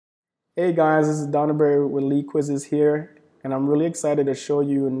Hey guys, this is Donaberry with LeadQuizzes here, and I'm really excited to show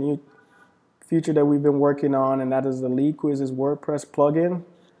you a new feature that we've been working on, and that is the LeadQuizzes WordPress plugin.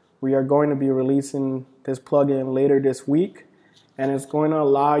 We are going to be releasing this plugin later this week, and it's going to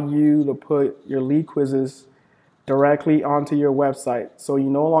allow you to put your lead quizzes directly onto your website. So you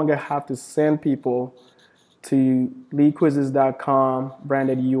no longer have to send people to leadquizzes.com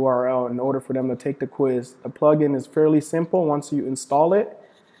branded URL in order for them to take the quiz. The plugin is fairly simple. Once you install it,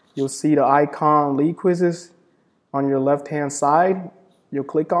 you'll see the icon LeadQuizzes on your left-hand side. You'll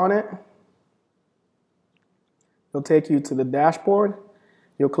click on it. It'll take you to the dashboard.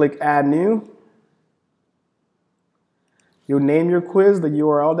 You'll click Add New. You'll name your quiz the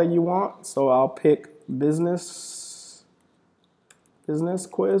URL that you want. So I'll pick business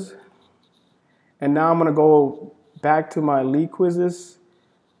quiz. And now I'm going to go back to my LeadQuizzes,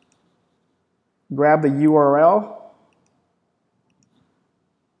 grab the URL,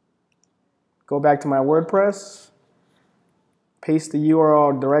 go back to my WordPress, paste the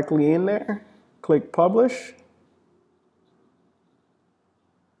URL directly in there, click Publish.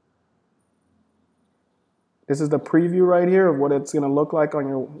 This is the preview right here of what it's going to look like on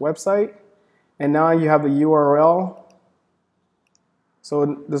your website. And now you have the URL.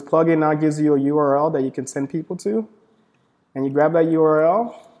 So this plugin now gives you a URL that you can send people to. And you grab that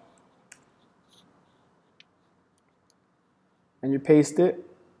URL and you paste it.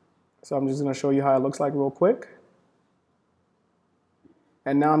 So I'm just going to show you how it looks like real quick.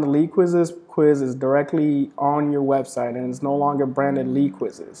 And now the LeadQuizzes quiz is directly on your website, and it's no longer branded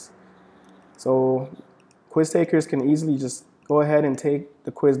LeadQuizzes. So quiz takers can easily just go ahead and take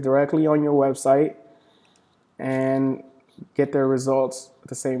the quiz directly on your website and get their results at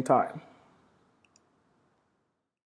the same time.